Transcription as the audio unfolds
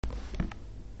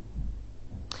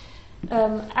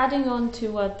Adding on to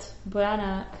what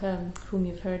Bojana, whom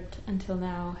you've heard until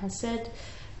now, has said,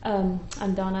 I'm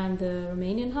Dana. I'm the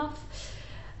Romanian half.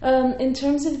 In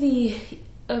terms of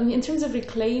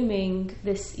reclaiming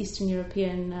this Eastern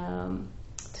European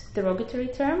derogatory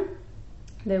term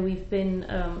that we've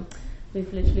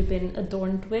literally been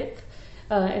adorned with,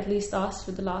 at least us,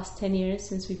 for the last 10 years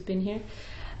since we've been here.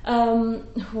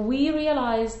 We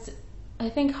realized, I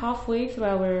think halfway through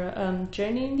our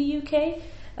journey in the UK,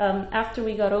 after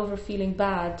we got over feeling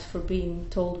bad for being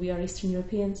told we are Eastern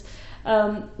Europeans,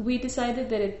 we decided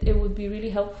that it would be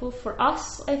really helpful for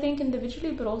us, I think,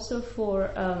 individually, but also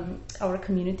for our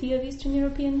community of Eastern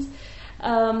Europeans,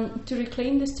 to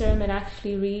reclaim this term and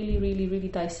actually really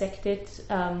dissect it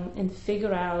and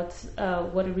figure out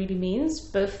what it really means,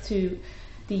 both to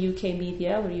the UK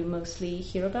media, where you mostly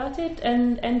hear about it,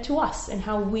 and to us, and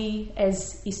how we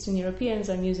as Eastern Europeans,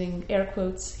 I'm using air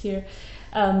quotes here,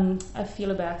 I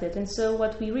feel about it. And so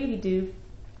what we really do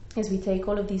is we take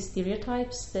all of these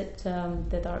stereotypes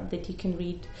that you can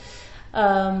read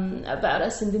about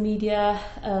us in the media.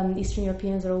 Eastern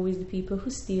Europeans are always the people who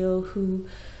steal, who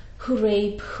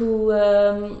rape, who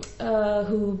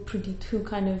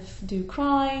kind of do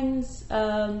crimes.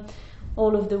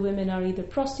 All of the women are either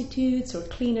prostitutes or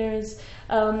cleaners,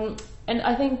 and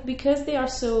I think because they are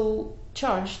so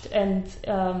charged, and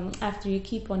after you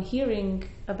keep on hearing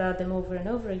about them over and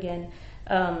over again,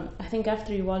 I think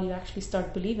after a while you actually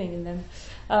start believing in them.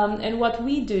 And what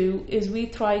we do is we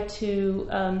try to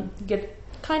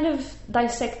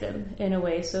dissect them in a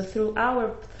way. So through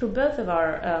both of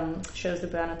our shows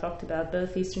that Bojana talked about,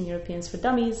 both Eastern Europeans for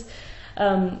Dummies,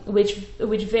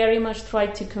 which very much try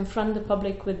to confront the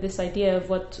public with this idea of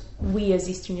what we as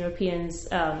Eastern Europeans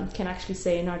can actually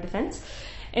say in our defense,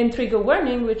 and Trigger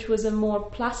Warning, which was a more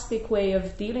plastic way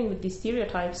of dealing with these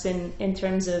stereotypes in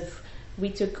terms of we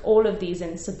took all of these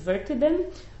and subverted them.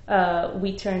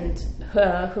 We turned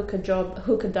hook a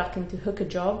duck into hook a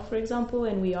job, for example,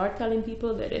 and we are telling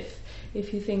people that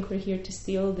if you think we're here to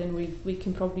steal, then we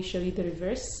can probably show you the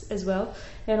reverse as well,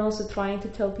 and also trying to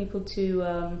tell people to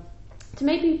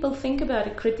make people think about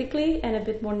it critically and a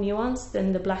bit more nuanced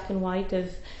than the black and white of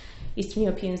Eastern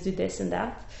Europeans do this and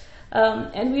that.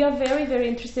 And we are very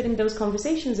interested in those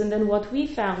conversations. And then what we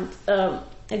found,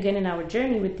 again in our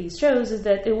journey with these shows, is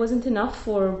that it wasn't enough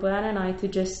for Bojana and I to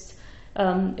just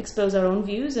expose our own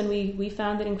views, and we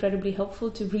found it incredibly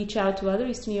helpful to reach out to other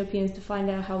Eastern Europeans to find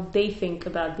out how they think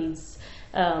about these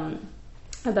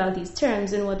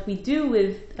terms. And what we do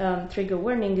with Trigger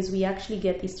Warning is we actually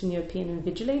get Eastern European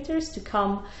invigilators to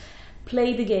come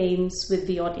play the games with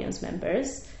the audience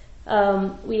members.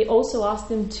 We also ask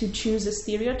them to choose a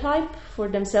stereotype for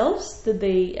themselves that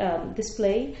they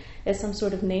display as some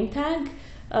sort of name tag.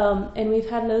 And we've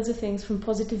had loads of things from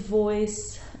positive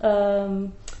voice,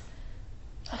 good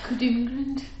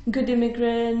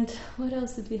immigrant. What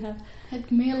else did we have? Had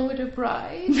mail order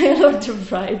bride. Mail order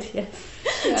bride, yes.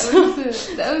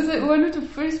 That was one of the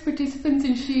first participants,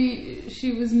 and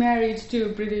she was married to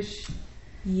a British.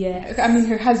 Yes. I mean,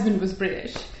 her husband was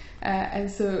British. And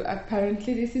so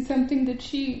apparently this is something that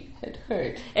she had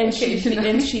heard. And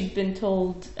she'd been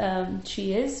told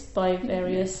she is by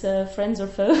various friends or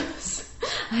foes.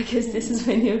 I guess this is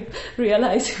when you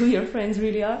realize who your friends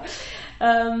really are.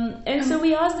 And so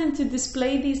we asked them to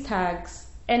display these tags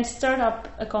and start up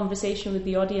a conversation with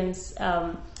the audience,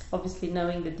 obviously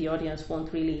knowing that the audience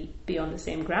won't really be on the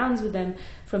same grounds with them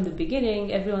from the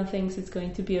beginning. Everyone thinks it's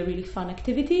going to be a really fun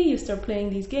activity. You start playing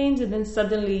these games, and then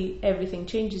suddenly everything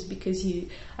changes because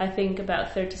I think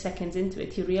about 30 seconds into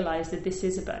it, you realize that this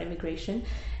is about immigration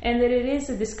and that it is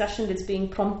a discussion that's being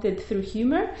prompted through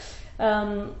humor,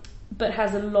 but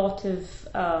has a lot of,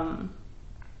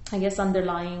 I guess,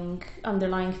 underlying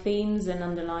themes and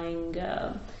underlying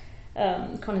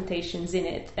connotations in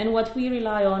it. And what we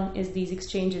rely on is these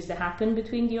exchanges that happen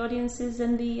between the audiences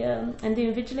and the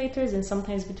invigilators, and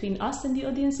sometimes between us and the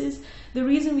audiences. The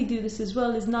reason we do this as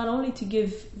well is not only to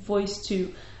give voice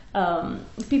to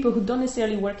people who don't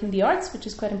necessarily work in the arts, which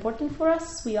is quite important for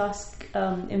us. We ask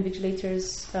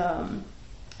invigilators,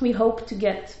 we hope to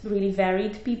get really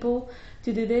varied people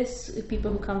to do this,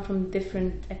 people who come from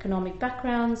different economic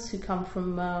backgrounds, who come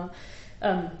from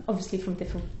obviously from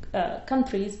different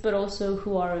countries, but also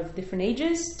who are of different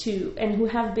ages and who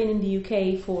have been in the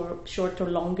UK for short or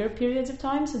longer periods of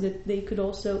time, so that they could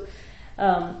also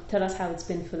tell us how it's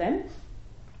been for them.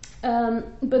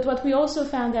 But what we also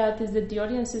found out is that the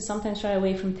audiences sometimes shy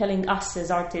away from telling us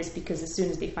as artists, because as soon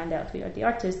as they find out we are the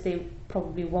artists, they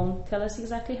probably won't tell us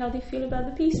exactly how they feel about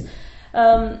the piece.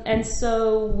 And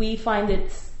so we find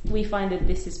that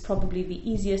this is probably the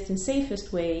easiest and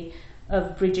safest way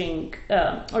of bridging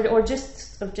or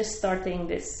just starting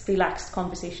this relaxed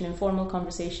conversation, informal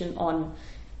conversation on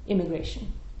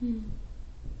immigration. Mm.